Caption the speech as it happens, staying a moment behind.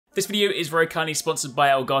This video is very kindly sponsored by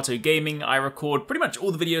Elgato Gaming. I record pretty much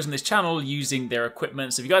all the videos on this channel using their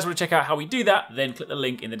equipment, so if you guys want to check out how we do that, then click the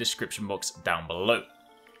link in the description box down below.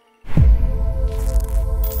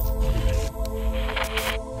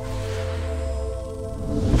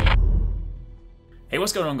 Hey,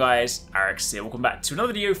 what's going on guys? HyperX here. Welcome back to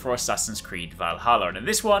another video for Assassin's Creed Valhalla. And in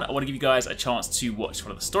this one, I want to give you guys a chance to watch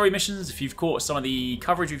one of the story missions. If you've caught some of the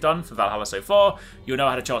coverage we've done for Valhalla so far, you'll know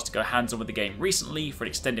I had a chance to go hands-on with the game recently for an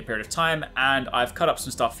extended period of time, and I've cut up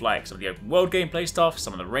some stuff like some of the open world gameplay stuff,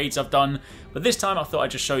 some of the raids I've done, but this time I thought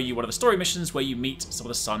I'd just show you one of the story missions where you meet some of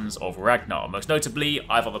the sons of Ragnar. Most notably,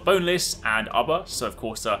 Ivar the Boneless and Ubba, so of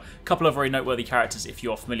course a couple of very noteworthy characters if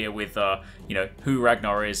you're familiar with who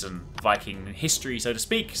Ragnar is and Viking history, so to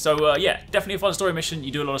speak. So yeah, definitely a fun story mission.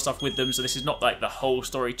 You do a lot of stuff with them, so this is not like the whole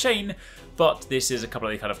story chain, but this is a couple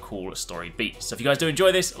of the kind of cool story beats. So if you guys do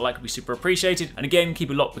enjoy this, a like would be super appreciated. And again, keep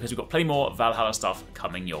it locked because we've got plenty more Valhalla stuff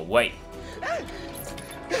coming your way.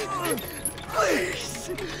 Please!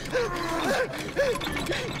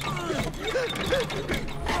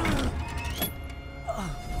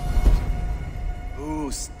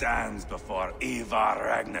 Who stands before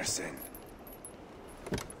Ivar Ragnarsson?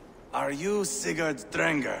 Are you Sigurd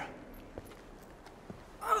Drenger?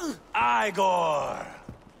 Igor!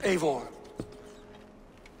 Eivor.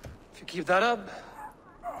 If you keep that up,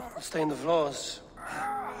 I'll stain the floors.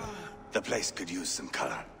 The place could use some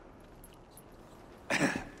color.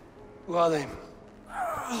 Who are they?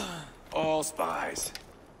 All spies.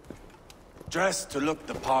 Dressed to look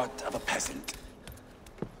the part of a peasant.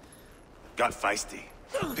 Got feisty.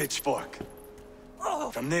 Pitchfork.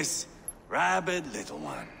 From this rabid little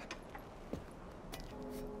one.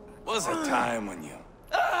 Was a time when you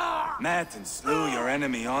met and slew your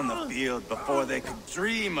enemy on the field before they could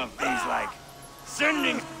dream of things like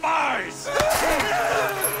sending spies!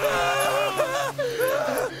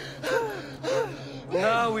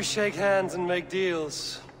 Now we shake hands and make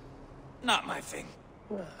deals. Not my thing.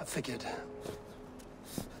 I figured.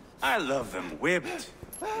 I love them whipped,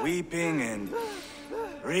 weeping, and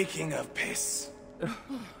reeking of piss.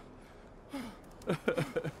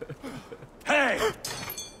 Hey!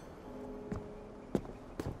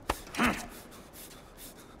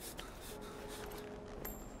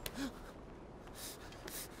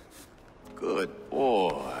 Good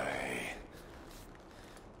boy.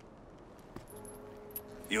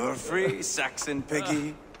 You're free, Saxon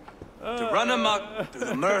piggy, to run amok through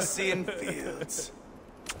the Mercian fields.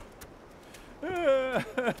 I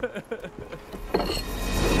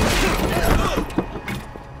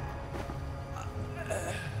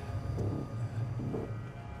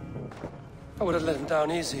would have let him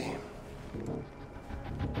down easy.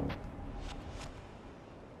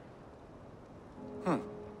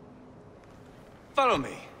 Follow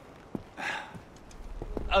me.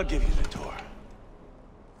 I'll give you the tour.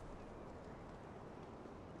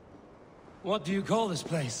 What do you call this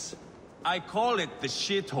place? I call it the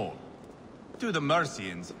shithole. To the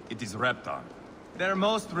Mercians, it is Repton. Their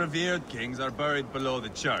most revered kings are buried below the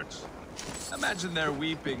church. Imagine their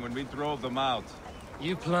weeping when we drove them out.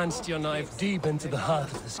 You plunged your knife deep into the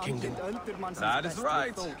heart of this kingdom. That is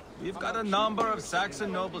right. We've got a number of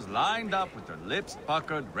Saxon nobles lined up with their lips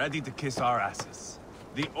puckered, ready to kiss our asses.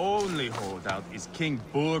 The only holdout is King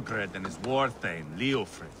Burgred and his war-thane,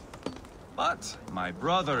 Leofrid. But my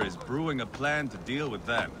brother is brewing a plan to deal with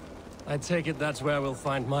them. I take it that's where we'll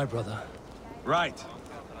find my brother. Right.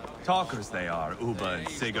 Talkers they are, Ubba and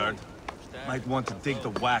Sigurd. Might want to dig the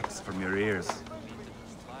wax from your ears.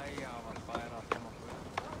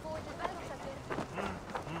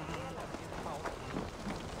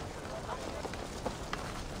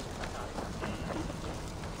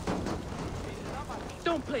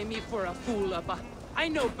 Don't play me for a fool, Ubba. I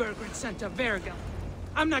know Burgred sent a Vergil.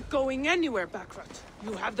 I'm not going anywhere, Backrot.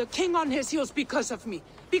 You have the king on his heels because of me.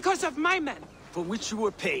 Because of my men. For which you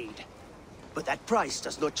were paid. But that price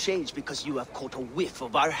does not change because you have caught a whiff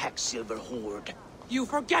of our Hacksilver hoard. You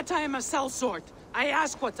forget I am a sellsword. I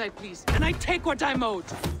ask what I please, and I take what I'm owed.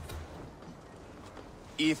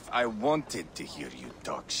 If I wanted to hear you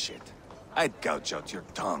talk shit, I'd gouge out your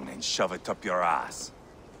tongue and shove it up your ass.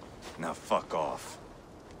 Now fuck off.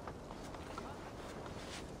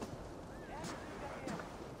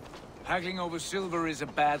 Haggling over silver is a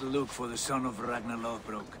bad look for the son of Ragnar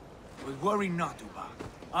Lothbrok. But worry not, Ubba.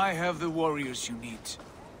 I have the warriors you need.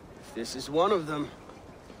 This is one of them.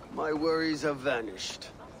 My worries have vanished.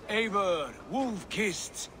 Eivor,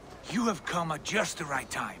 wolf-kissed, you have come at just the right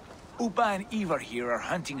time. Ubba and Ivar here are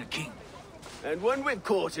hunting a king. And when we've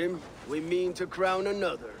caught him, we mean to crown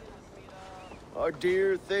another. Our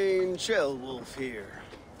dear Thane Shellwolf here.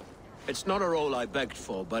 It's not a role I begged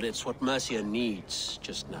for, but it's what Mercia needs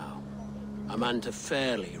just now. A man to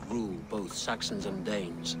fairly rule both Saxons and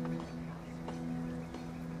Danes.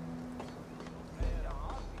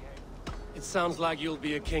 It sounds like you'll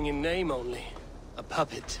be a king in name only. A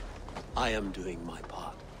puppet. I am doing my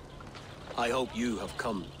part. I hope you have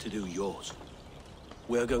come to do yours.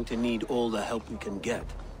 We're going to need all the help we can get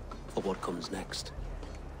for what comes next.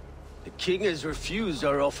 The king has refused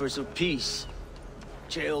our offers of peace.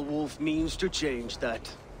 Ceolwulf means to change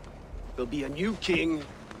that. There'll be a new king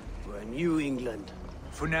for a new England.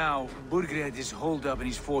 For now, Burgred is holed up in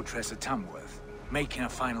his fortress at Tamworth, making a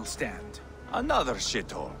final stand. Another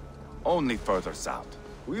shithole. Only further south.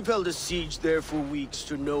 We've held a siege there for weeks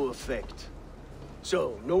to no effect.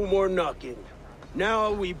 So, no more knocking.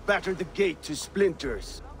 Now we batter the gate to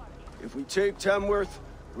splinters. If we take Tamworth,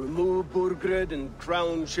 remove Burgred and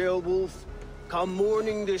crown Ceolwulf, come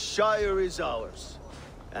morning the Shire is ours.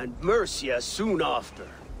 And Mercia soon after.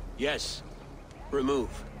 Yes, remove.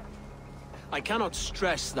 I cannot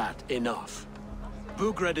stress that enough.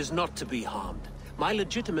 Burgred is not to be harmed. My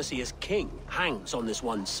legitimacy as king hangs on this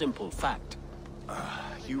one simple fact.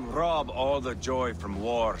 You rob all the joy from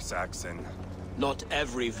war, Saxon. Not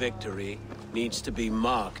every victory needs to be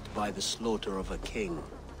marked by the slaughter of a king.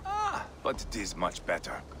 But it is much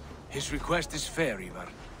better. His request is fair, Ivar,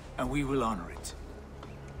 and we will honor it.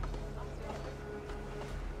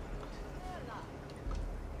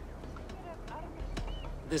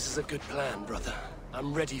 This is a good plan, brother.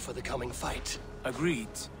 I'm ready for the coming fight. Agreed.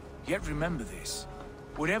 Yet remember this.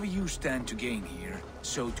 Whatever you stand to gain here,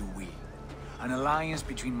 so do we. An alliance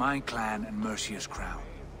between my clan and Mercia's crown.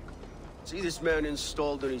 See this man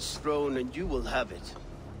installed on his throne and you will have it.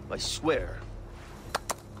 I swear.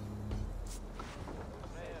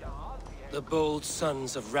 The bold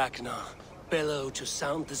sons of Ragnar bellow to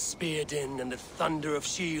sound the spear din and the thunder of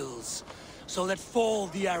shields. So let fall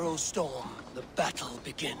the arrow storm. The battle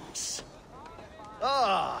begins.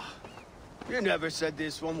 Ah! You never said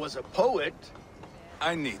this one was a poet.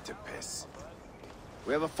 I need to piss.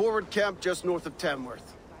 We have a forward camp just north of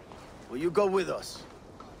Tamworth. Will you go with us?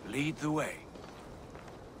 Lead the way.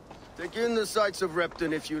 Take in the sights of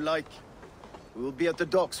Repton if you like. We will be at the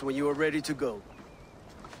docks when you are ready to go.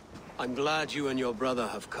 I'm glad you and your brother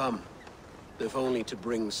have come. If only to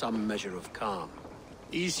bring some measure of calm.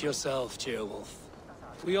 Ease yourself, Ceolwulf.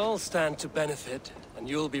 We all stand to benefit, and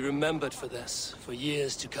you'll be remembered for this, for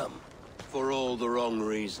years to come. For all the wrong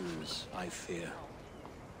reasons, I fear.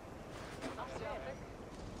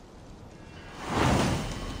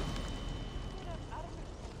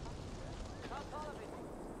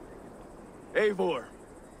 Eivor,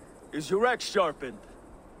 is your axe sharpened?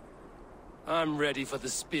 I'm ready for the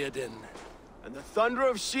spear din. And the thunder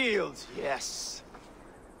of shields, yes.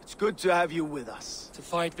 It's good to have you with us. To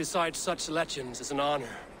fight beside such legends is an honor.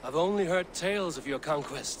 I've only heard tales of your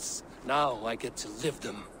conquests. Now I get to live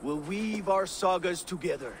them. We'll weave our sagas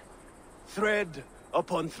together. Thread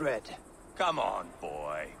upon thread. Come on,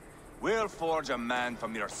 boy. We'll forge a man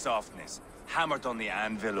from your softness, hammered on the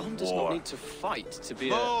anvil of One does war. not need to fight to be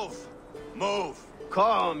Move! Move!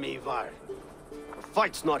 Calm, Ivar. The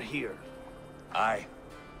fight's not here. Aye.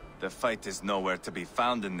 The fight is nowhere to be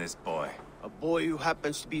found in this boy. A boy who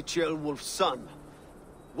happens to be Ceolwulf's son.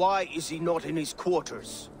 Why is he not in his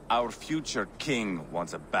quarters? Our future king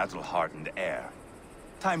wants a battle-hardened heir.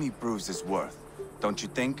 Time he proves his worth, don't you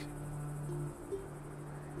think?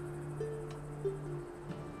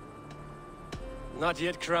 Not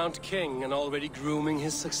yet crowned king and already grooming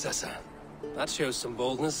his successor. That shows some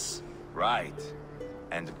boldness. Right.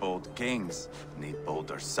 And bold kings need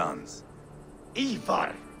bolder sons.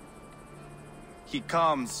 Ivar! He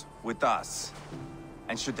comes with us.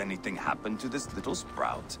 And should anything happen to this little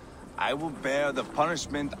sprout, I will bear the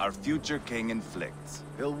punishment our future king inflicts.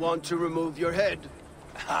 He'll want to remove your head.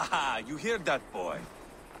 Haha, you hear that, boy?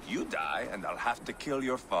 You die, and I'll have to kill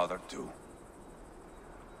your father, too.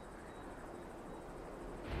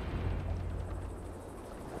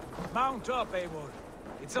 Mount up, Eivor.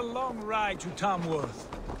 It's a long ride to Tamworth.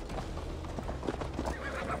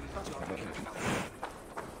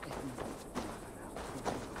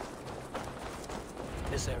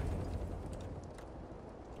 Yes, sir.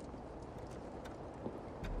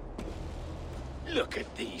 Look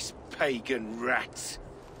at these pagan rats.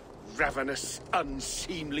 Ravenous,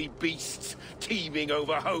 unseemly beasts teeming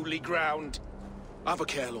over holy ground. Have a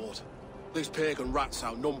care, Lord. These pagan rats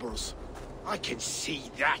outnumber us. I can see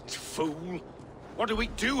that, fool. What do we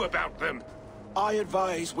do about them? I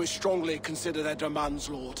advise we strongly consider their demands,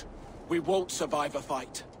 Lord. We won't survive a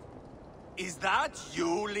fight. Is that you,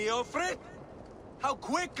 Leofrid? How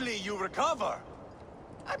quickly you recover!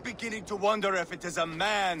 I'm beginning to wonder if it is a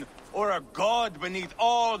man or a god beneath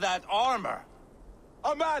all that armor.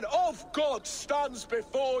 A man of God stands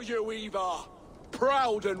before you, Ivar.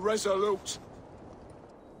 Proud and resolute.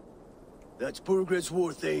 That's Burgred's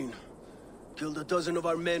Warthane. Killed a dozen of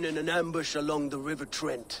our men in an ambush along the River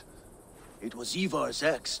Trent. It was Ivar's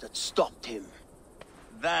axe that stopped him.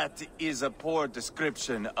 That is a poor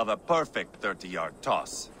description of a perfect 30-yard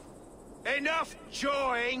toss. Enough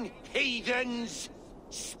jawing, heathens!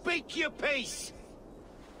 Speak your piece!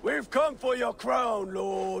 We've come for your crown,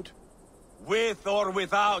 Lord. With or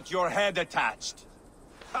without your head attached.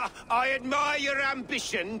 Ha, I admire your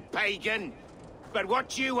ambition, pagan. But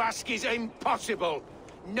what you ask is impossible.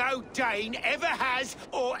 No Dane ever has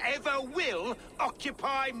or ever will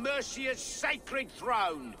occupy Mercia's sacred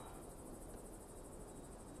throne.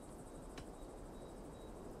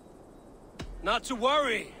 Not to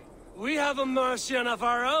worry. We have a Mercian of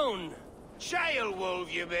our own. Jail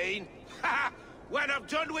wolf, you mean? Ha! When I'm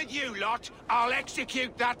done with you lot, I'll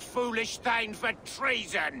execute that foolish thing for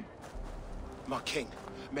treason. My king,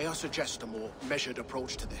 may I suggest a more measured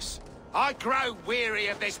approach to this? I grow weary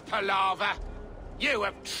of this palaver. You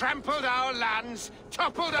have trampled our lands,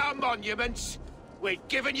 toppled our monuments. We've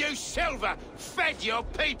given you silver, fed your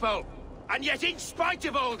people. And yet, in spite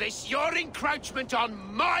of all this, your encroachment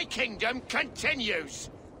on my kingdom continues.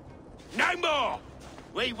 No more!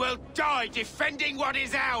 We will die defending what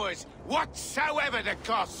is ours, whatsoever the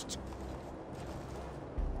cost.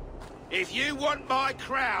 If you want my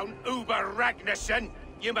crown, Uber Ragnarsson,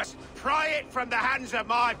 you must pry it from the hands of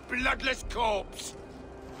my bloodless corpse.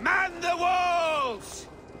 Man the walls!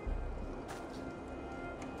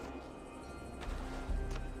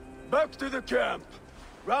 Back to the camp.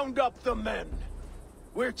 Round up the men.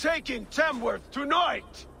 We're taking Tamworth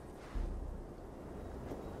tonight!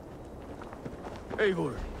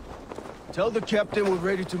 Eivor, tell the captain we're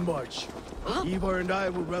ready to march. Huh? Ivar and I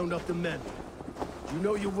will round up the men. You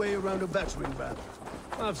know your way around a battering ram.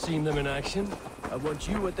 I've seen them in action. I want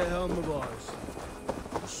you at the helm of ours.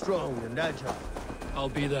 You're strong and agile. I'll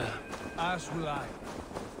be there. As will I.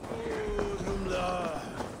 Where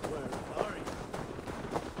are you?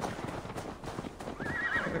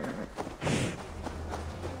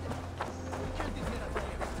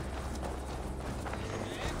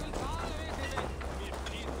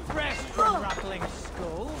 Rest from rattling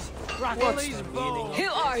skulls. Rattle these bones. Who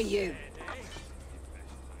are you?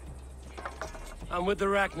 I'm with the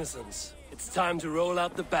Ragnarssons. It's time to roll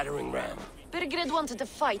out the battering ram. Birgrid wanted to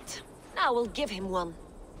fight. Now we'll give him one.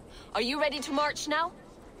 Are you ready to march now?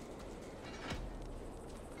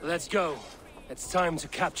 Let's go. It's time to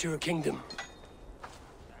capture a kingdom.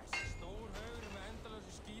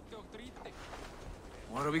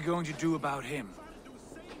 What are we going to do about him?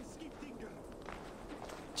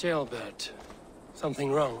 Jailbird.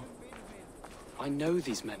 Something wrong? I know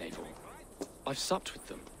these men, Eivor. I've supped with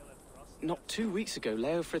them. Not 2 weeks ago,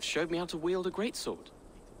 Leofrith showed me how to wield a greatsword.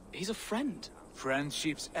 He's a friend.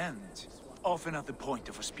 Friendships end, often at the point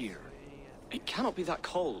of a spear. It cannot be that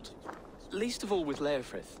cold. Least of all with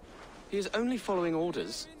Leofrith. He is only following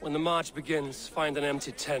orders. When the march begins, find an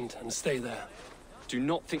empty tent and stay there. Do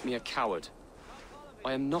not think me a coward.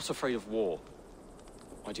 I am not afraid of war.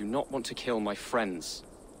 I do not want to kill my friends.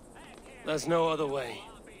 There's no other way.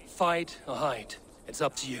 Fight or hide. It's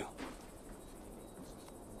up to you.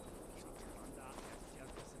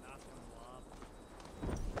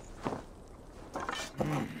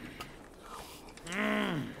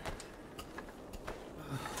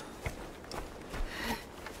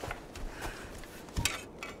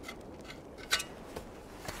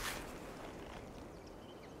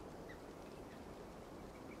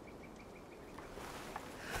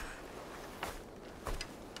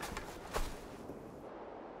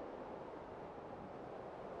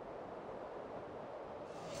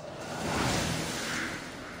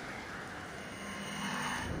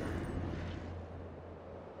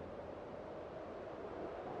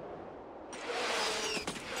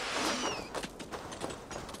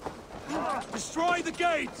 Destroy the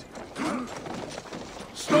gate!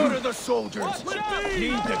 Slaughter the soldiers!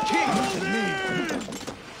 Lead the king to me!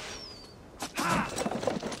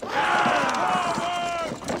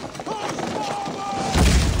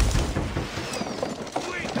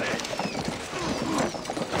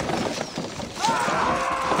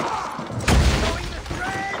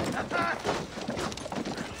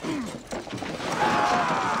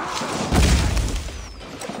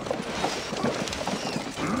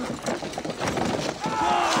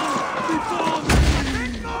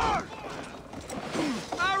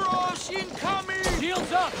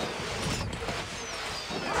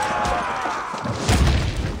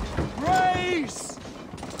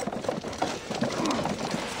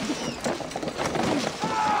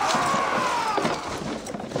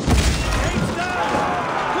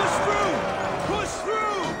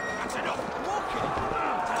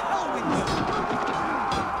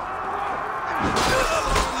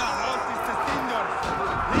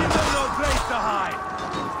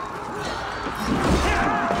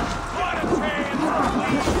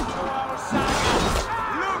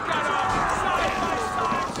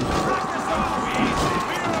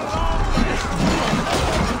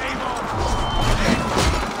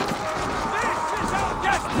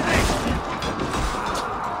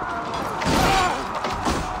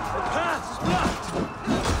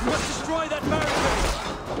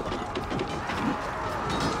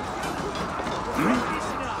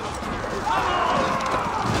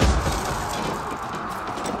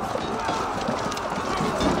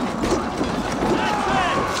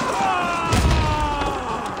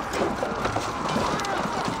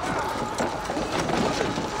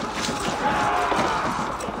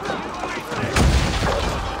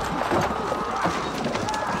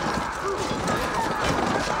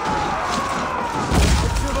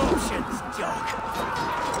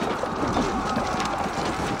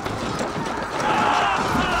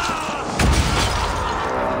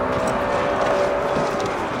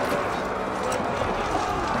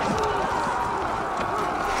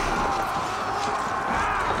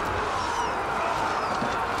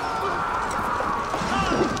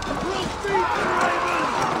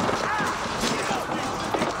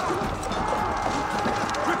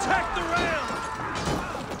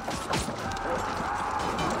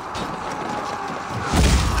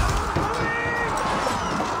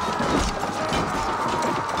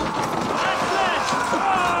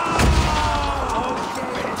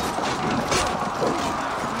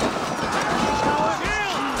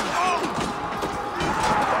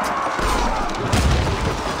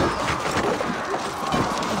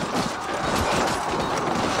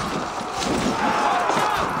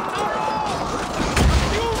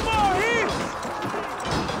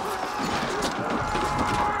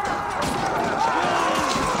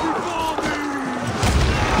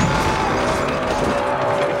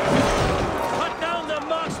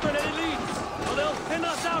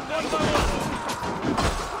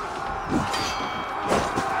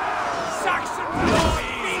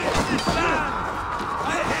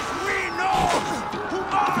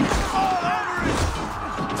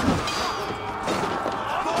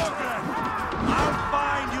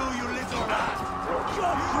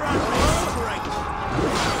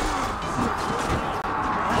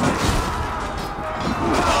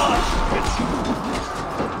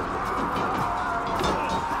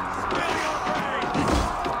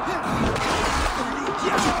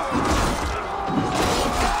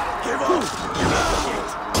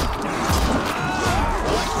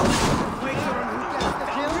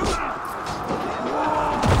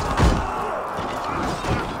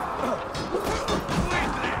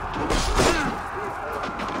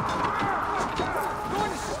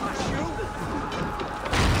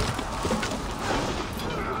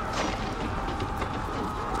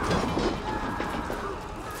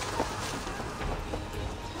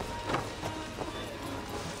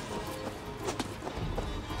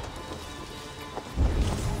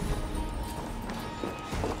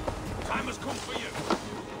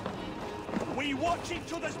 watch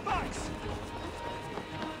each other's backs!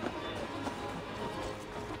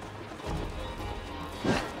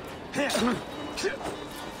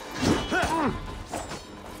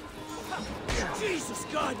 Jesus,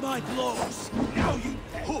 guide my blows! Now you...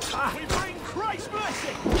 We bring Christ's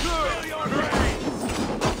blessing! Feel your grace!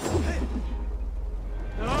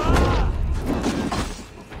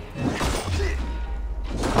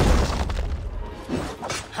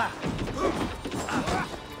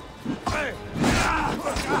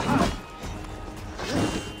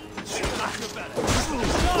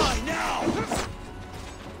 Die now!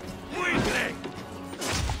 Weakling!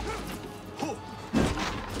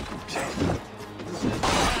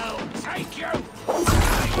 I'll take you!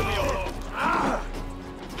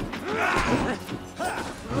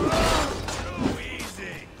 Too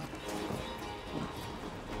easy!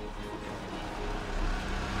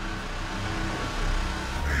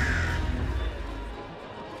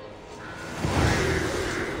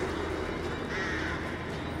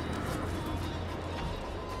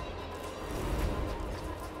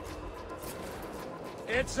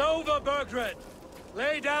 It's over, Burgred!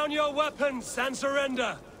 Lay down your weapons and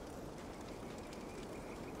surrender!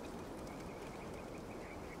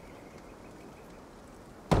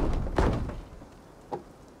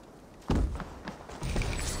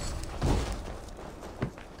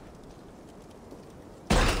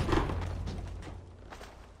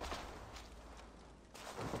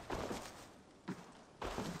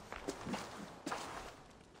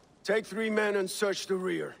 Take 3 men and search the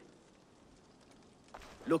rear.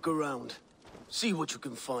 Look around. See what you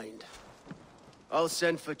can find. I'll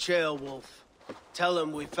send for Wolf. Tell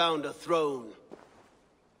him we found a throne.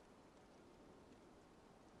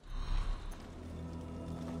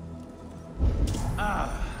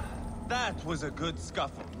 That was a good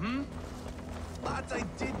scuffle, hmm? But I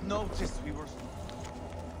did notice we were...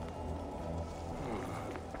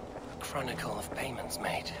 A chronicle of payments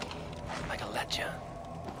made. Like a ledger.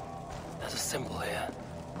 There's a symbol here.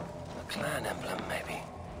 A clan emblem, maybe.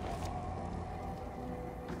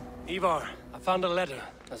 Ivar, I found a letter.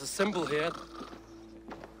 There's a symbol here.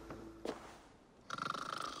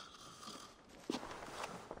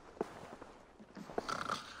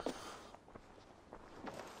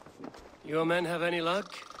 Your men have any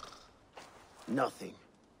luck? Nothing.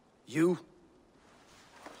 You?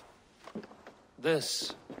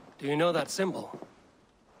 This. Do you know that symbol?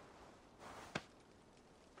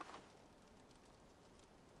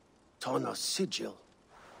 Tana's sigil.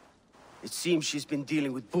 It seems she's been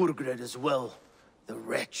dealing with Burgred as well. The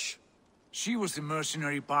wretch. She was the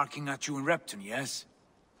mercenary barking at you in Repton, yes?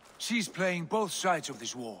 She's playing both sides of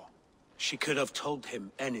this war. She could have told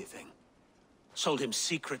him anything. Sold him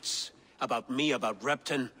secrets about me, about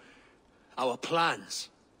Repton, our plans.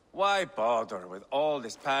 Why bother with all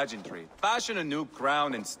this pageantry? Fashion a new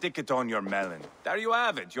crown and stick it on your melon. There you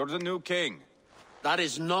have it, you're the new king. That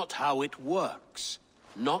is not how it works.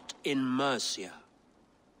 Not in Mercia.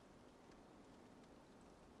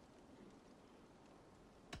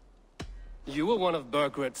 You were one of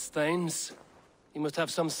Burgred's thanes. He must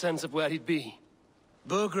have some sense of where he'd be.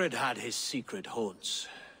 Burgred had his secret haunts,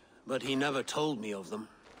 but he never told me of them.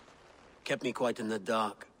 Kept me quite in the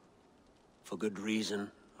dark. For good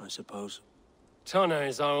reason, I suppose. Tana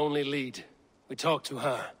is our only lead. We talk to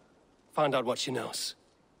her. Find out what she knows.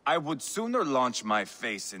 I would sooner launch my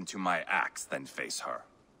face into my axe than face her.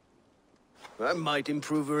 That might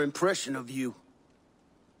improve her impression of you.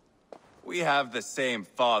 We have the same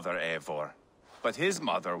father, Eivor. But his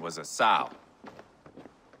mother was a sow.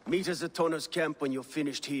 Meet us at Tana's camp when you're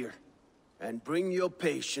finished here. And bring your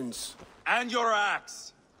patience. And your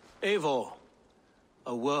axe! Eivor,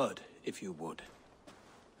 a word, if you would.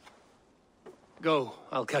 Go,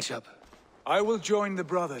 I'll catch up. I will join the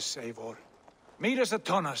brothers, Eivor. Meet us at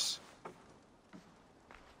Tana's.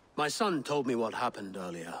 My son told me what happened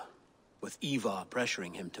earlier, with Ivar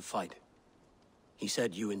pressuring him to fight. He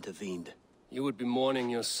said you intervened. You would be mourning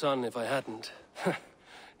your son if I hadn't.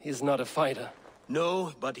 He's not a fighter.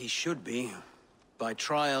 No, but he should be. By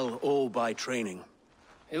trial or by training.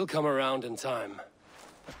 He'll come around in time.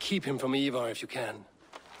 But keep him from Ivar if you can.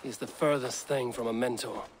 He's the furthest thing from a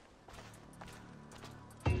mentor.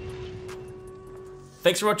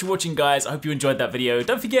 Thanks for watching, guys. I hope you enjoyed that video.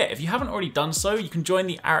 Don't forget, if you haven't already done so, you can join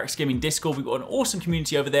the HyperX Gaming Discord. We've got an awesome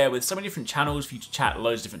community over there with so many different channels for you to chat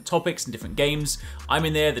loads of different topics and different games. I'm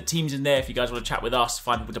in there, the team's in there if you guys want to chat with us,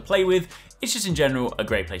 find people to play with. It's just in general a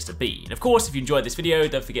great place to be. And of course, if you enjoyed this video,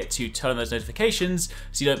 don't forget to turn on those notifications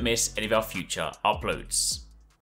so you don't miss any of our future uploads.